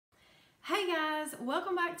Hey guys,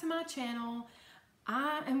 welcome back to my channel.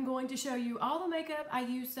 I am going to show you all the makeup I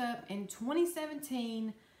used up in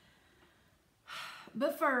 2017.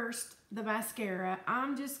 But first, the mascara.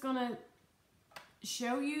 I'm just gonna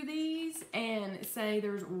show you these and say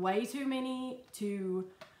there's way too many to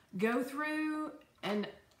go through and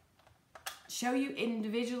show you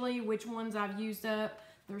individually which ones I've used up.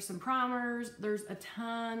 There's some primers, there's a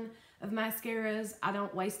ton of mascaras. I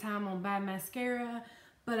don't waste time on bad mascara,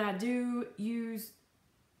 but I do use,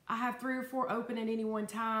 I have 3 or 4 open at any one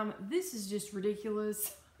time. This is just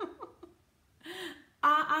ridiculous.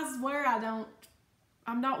 I swear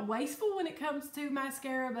I'm not wasteful when it comes to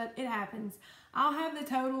mascara, but it happens. I'll have the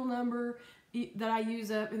total number that I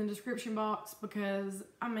use up in the description box because,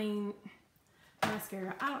 I mean,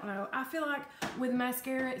 mascara, I don't know. I feel like with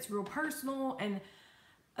mascara, it's real personal, and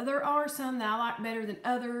there are some that I like better than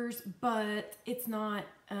others, but it's not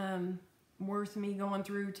worth me going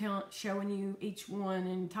through showing you each one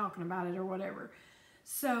and talking about it or whatever.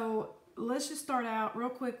 So let's just start out real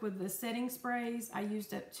quick with the setting sprays. I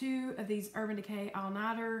used up 2 of these Urban Decay All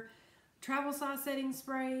Nighter travel size setting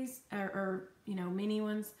sprays, or you know, mini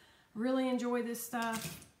ones. Really enjoy this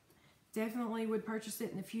stuff. Definitely would purchase it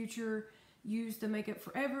in the future. Use the Makeup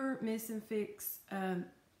Forever Mist and Fix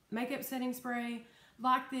makeup setting spray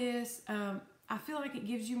like this. I feel like it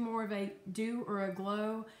gives you more of a dew or a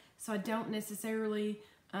glow, so I don't necessarily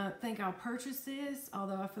think I'll purchase this,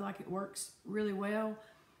 although I feel like it works really well.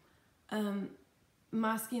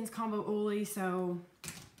 My skin's combo oily, so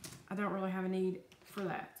I don't really have a need for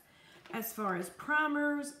that. As far as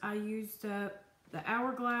primers, I used the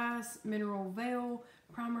Hourglass Mineral Veil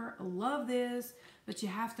Primer. I love this, but you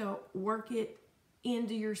have to work it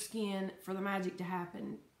into your skin for the magic to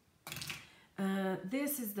happen.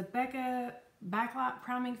 This is the Becca Backlight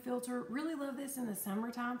Priming Filter. Really love this in the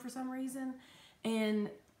summertime for some reason and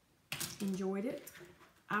enjoyed it.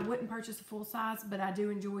 I wouldn't purchase a full size, but I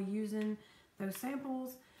do enjoy using those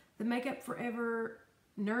samples. The Makeup Forever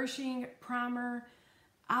Nourishing Primer.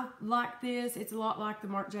 I like this. It's a lot like the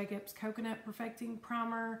Marc Jacobs Coconut Perfecting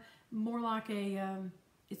Primer. More like a,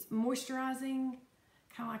 it's moisturizing,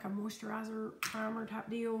 kind of like a moisturizer primer type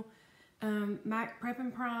deal. MAC Prep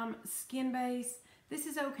and Prime Skin Base. This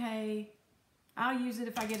is okay. I'll use it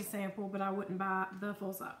if I get a sample, but I wouldn't buy the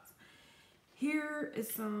full size. Here is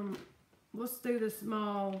some, let's do the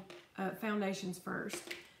small foundations first.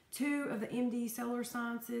 2 of the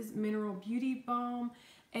MDSolarsciences Mineral Beauty Balm,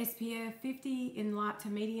 SPF 50 in light to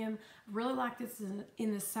medium. I really like this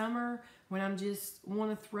in the summer when I'm just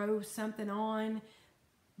want to throw something on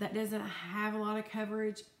that doesn't have a lot of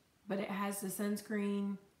coverage, but it has the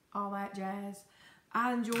sunscreen, all that jazz.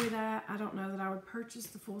 I enjoy that. I don't know that I would purchase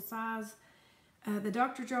the full size. The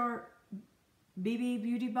Dr. Jart BB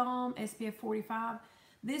Beauty Balm SPF 45.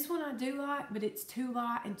 This one I do like, but it's too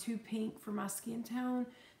light and too pink for my skin tone,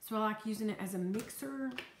 so I like using it as a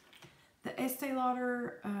mixer. The Estée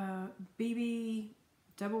Lauder BB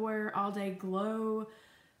Doublewear All Day Glow.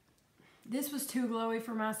 This was too glowy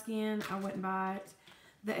for my skin. I wouldn't buy it.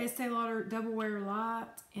 The Estée Lauder Doublewear Light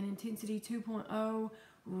in Intensity 2.0.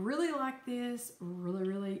 Really like this.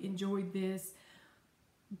 Really enjoyed this.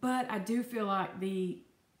 But I do feel like the,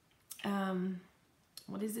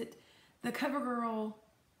 what is it? The CoverGirl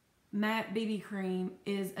Matte BB Cream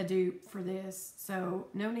is a dupe for this. So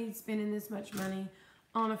no need spending this much money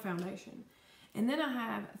on a foundation. And then I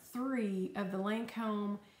have 3 of the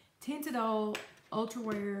Lancôme Tinted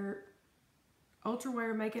Ultrawear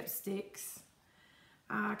Makeup Sticks.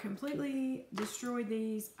 I completely destroyed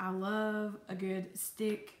these. I love a good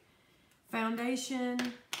stick foundation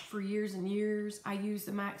for years and years. I used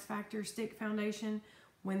the Max Factor stick foundation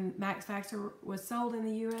when Max Factor was sold in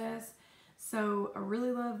the US. So I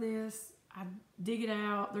really love this. I dig it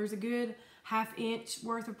out. There's a good ½ inch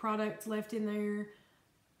worth of product left in there.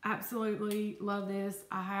 Absolutely love this.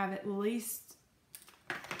 I have at least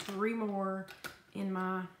 3 more in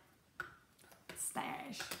my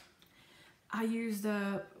stash. I used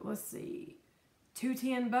let's see,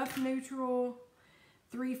 210 Buff Neutral,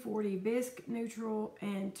 340 Bisque Neutral,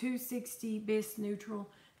 and 260 Bisque Neutral.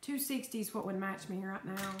 260 is what would match me right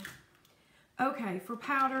now. Okay, for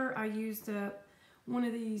powder, I used one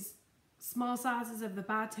of these small sizes of the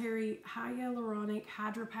ByTerry Hyaluronic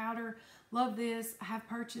Hydra powder. Love this. I have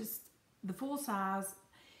purchased the full size.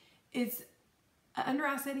 It's an under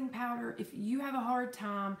eye setting powder. If you have a hard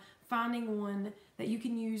time finding one that you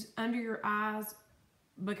can use under your eyes,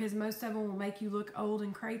 because most of them will make you look old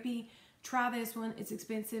and crepey, try this one. It's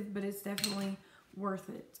expensive, but it's definitely worth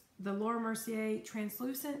it. The Mercier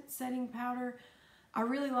Translucent Setting Powder. I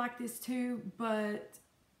really like this too, but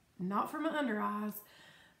not for my under eyes.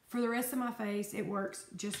 For the rest of my face, it works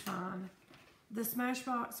just fine. The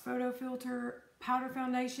Smashbox Photo Filter Powder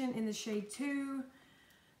Foundation in the shade 2.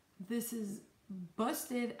 This is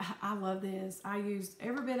busted. I love this. I used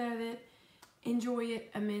every bit of it, enjoy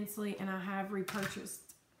it immensely, and I have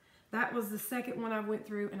repurchased. That was the second one I went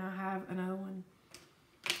through, and I have another one.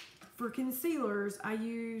 For concealers, I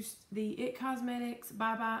used the It Cosmetics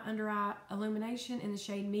Bye Bye Under Eye Illumination in the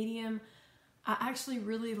shade Medium. I actually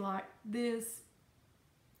really like this.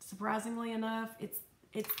 Surprisingly enough, it's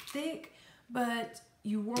thick, but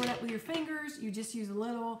you warm it up with your fingers. You just use a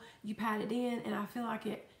little, you pat it in, and I feel like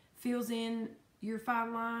it fills in your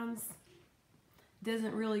fine lines.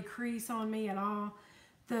 Doesn't really crease on me at all.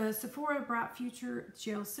 The Sephora Bright Future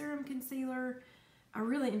Gel Serum Concealer. I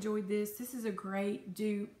really enjoyed this. This is a great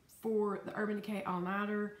dupe for the Urban Decay All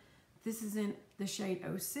Nighter. This is in the shade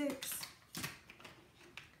 06.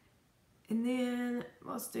 And then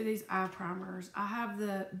let's do these eye primers. I have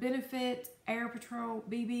the Benefit Air Patrol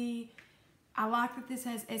BB. I like that this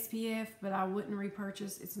has SPF, but I wouldn't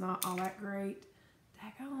repurchase. It's not all that great.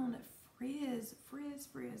 Daggone it, frizz.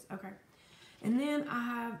 Okay. And then I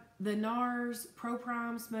have the NARS Pro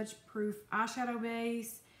Prime Smudge Proof Eyeshadow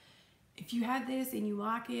Base. If you have this and you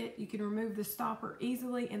like it, you can remove the stopper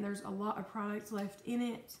easily, and there's a lot of products left in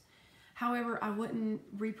it. However, I wouldn't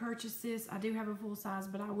repurchase this. I do have a full size,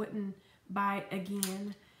 but I wouldn't buy it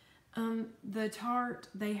again. The Tarte,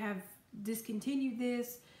 they have discontinued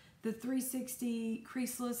this. The 360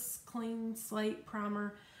 Creaseless Clean Slate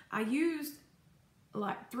Primer. I used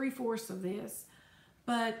like 3/4 of this,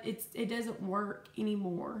 but it doesn't work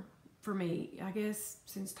anymore for me. I guess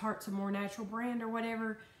since Tarte's a more natural brand or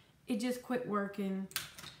whatever, it just quit working.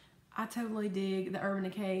 I totally dig the Urban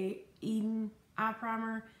Decay Eden Eye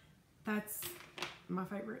Primer. That's my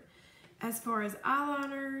favorite. As far as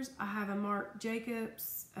eyeliners, I have a Marc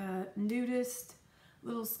Jacobs Nudist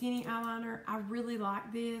little skinny eyeliner. I really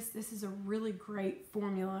like this. This is a really great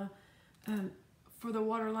formula for the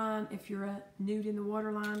waterline if you're a nude in the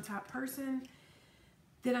waterline type person.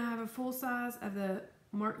 Then I have a full size of the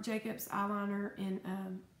Marc Jacobs eyeliner in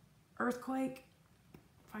Earthquake.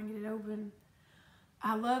 If I can get it open.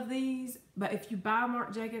 I love these, but if you buy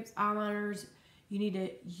Marc Jacobs eyeliners, you need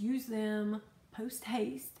to use them post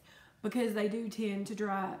haste because they do tend to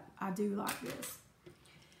dry. I do like this.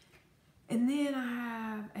 And then I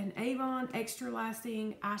have an Avon Extra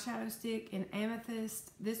Lasting eyeshadow stick in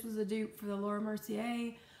Amethyst. This was a dupe for the Laura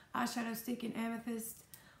Mercier eyeshadow stick in Amethyst.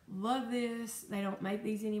 Love this. They don't make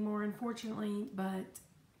these anymore, unfortunately, but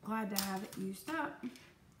glad to have it used up.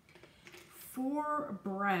 For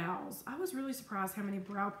brows, I was really surprised how many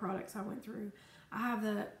brow products I went through. I have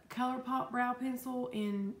the ColourPop brow pencil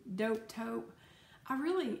in Dope Taupe. I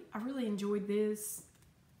really enjoyed this.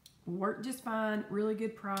 Worked just fine. Really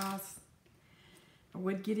good price. I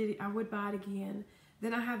would get it. I would buy it again.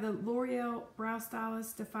 Then I have the L'Oreal Brow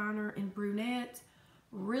Stylist Definer in Brunette.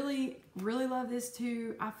 Really love this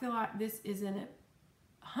too. I feel like this is a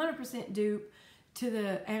 100% dupe to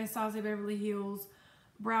the Anastasia Beverly Hills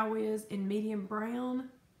Brow Wiz in Medium Brown.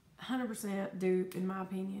 100% dupe in my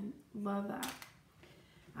opinion. Love that.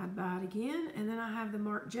 I'd buy it again. And then I have the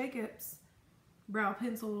Marc Jacobs Brow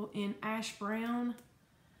Pencil in Ash Brown.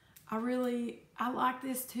 I like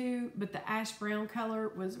this too, but the ash brown color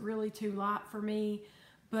was really too light for me.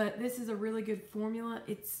 But this is a really good formula.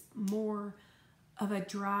 It's more of a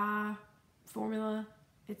dry formula.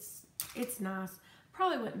 It's nice.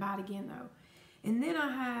 Probably wouldn't buy it again though. And then I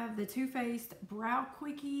have the Too Faced Brow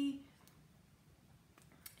Quickie.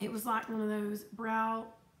 It was like one of those brow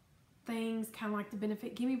things, kind of like the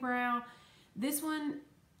Benefit Gimme Brow. This one,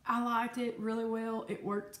 I liked it really well. It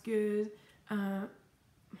worked good.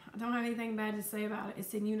 I don't have anything bad to say about it.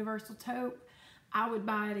 It's in Universal Taupe. I would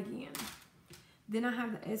buy it again. Then I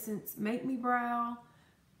have the Essence Make Me Brow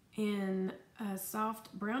in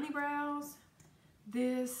Soft Brownie Brows.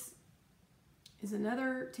 This is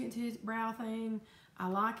another tinted brow thing. I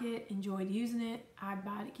like it. Enjoyed using it. I'd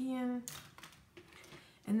buy it again.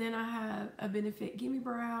 And then I have a Benefit Gimme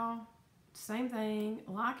Brow. Same thing.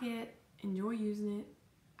 Like it. Enjoy using it.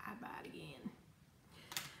 I'd buy it again.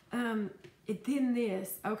 Then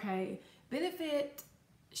this, okay, Benefit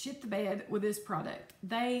shit the bed with this product.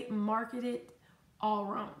 They market it all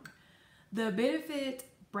wrong. The Benefit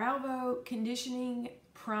Bravo Conditioning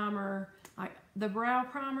Primer, like the brow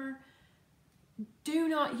primer, do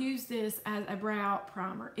not use this as a brow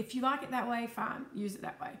primer. If you like it that way, fine, use it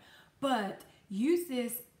that way. But use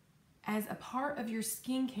this as a part of your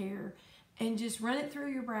skincare and just run it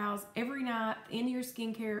through your brows every night, into your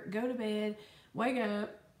skincare, go to bed, wake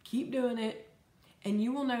up, keep doing it, and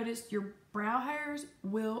you will notice your brow hairs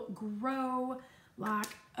will grow like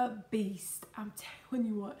a beast. I'm telling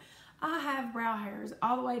you what. I have brow hairs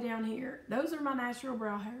all the way down here. Those are my natural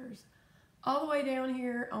brow hairs. All the way down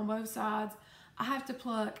here on both sides. I have to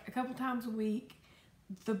pluck a couple times a week.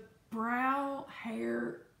 The brow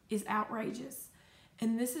hair is outrageous.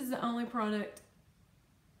 And this is the only product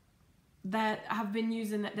that I've been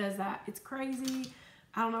using that does that. It's crazy.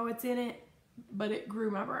 I don't know what's in it, but it grew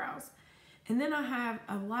my brows. And then I have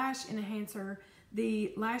a lash enhancer,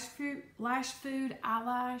 the Lash Food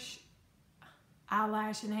Eyelash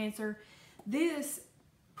Enhancer. This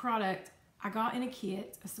product I got in a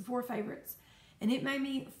kit, a Sephora Favorites, and it made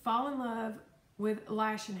me fall in love with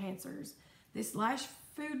lash enhancers. This Lash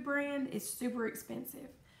Food brand is super expensive.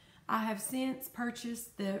 I have since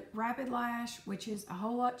purchased the Rapid Lash, which is a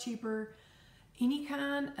whole lot cheaper. Any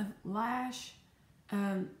kind of lash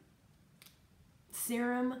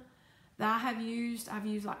serum that I have used, I've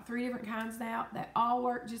used like 3 different kinds now that all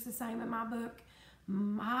work just the same in my book.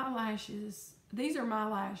 My lashes, these are my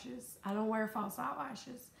lashes. I don't wear false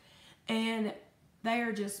eyelashes. And they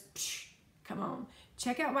are just, psh, come on.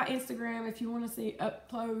 Check out my Instagram if you want to see up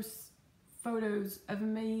close photos of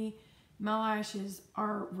me. My lashes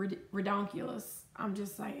are redonkulous. I'm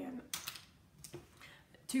just saying.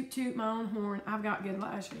 Toot toot my own horn. I've got good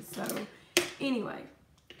lashes. So anyway,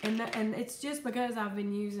 and it's just because I've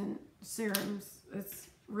been using serums. It's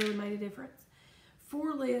really made a difference.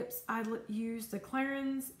 For lips, I use the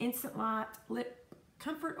Clarins Instant Light Lip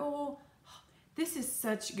Comfort Oil. This is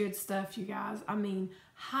such good stuff, you guys. I mean,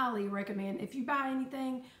 highly recommend. If you buy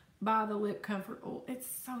anything, buy the Lip Comfort Oil. It's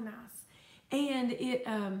so nice. And it,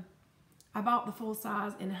 I bought the full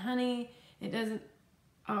size, and honey, it doesn't,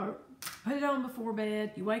 put it on before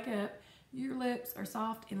bed. You wake up, your lips are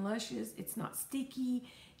soft and luscious. It's not sticky.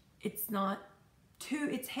 It's not too,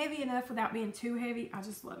 it's heavy enough without being too heavy. I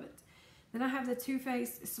just love it. Then I have the Too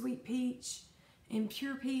Faced Sweet Peach and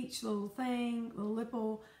Pure Peach little thing, little lip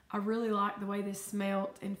oil. I really like the way this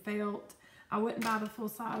smelled and felt. I wouldn't buy the full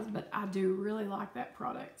size, but I do really like that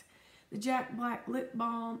product. The Jack Black Lip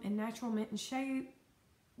Balm and Natural Mint and Shea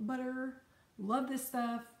Butter. Love this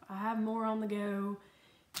stuff. I have more on the go.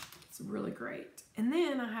 It's really great. And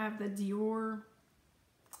then I have the Dior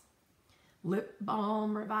Lip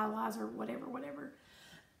Balm Revitalizer, whatever.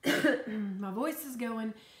 My voice is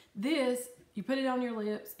going. This, you put it on your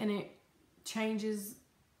lips and it changes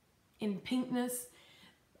in pinkness.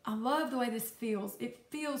 I love the way this feels. It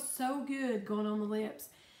feels so good going on the lips.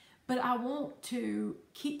 But I want to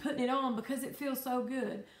keep putting it on because it feels so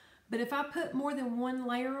good. But if I put more than one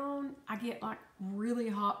layer on, I get like really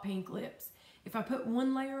hot pink lips. If I put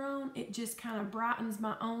one layer on, it just kind of brightens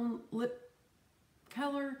my own lip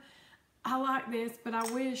color. I like this, but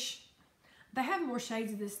I wish, they have more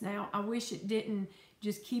shades of this now. I wish it didn't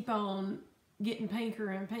just keep on getting pinker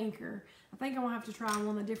and pinker. I think I'm gonna have to try one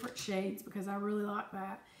of the different shades because I really like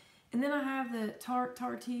that. And then I have the Tarte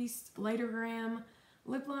Tartiste Latergram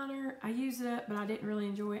lip liner. I used it up, but I didn't really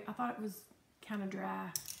enjoy it. I thought it was kind of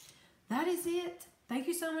dry. That is it. Thank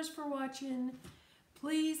you so much for watching.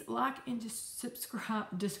 Please like and just subscribe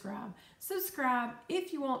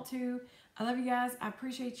if you want to. I love you guys. I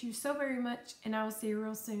appreciate you so very much, and I will see you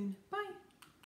real soon. Bye.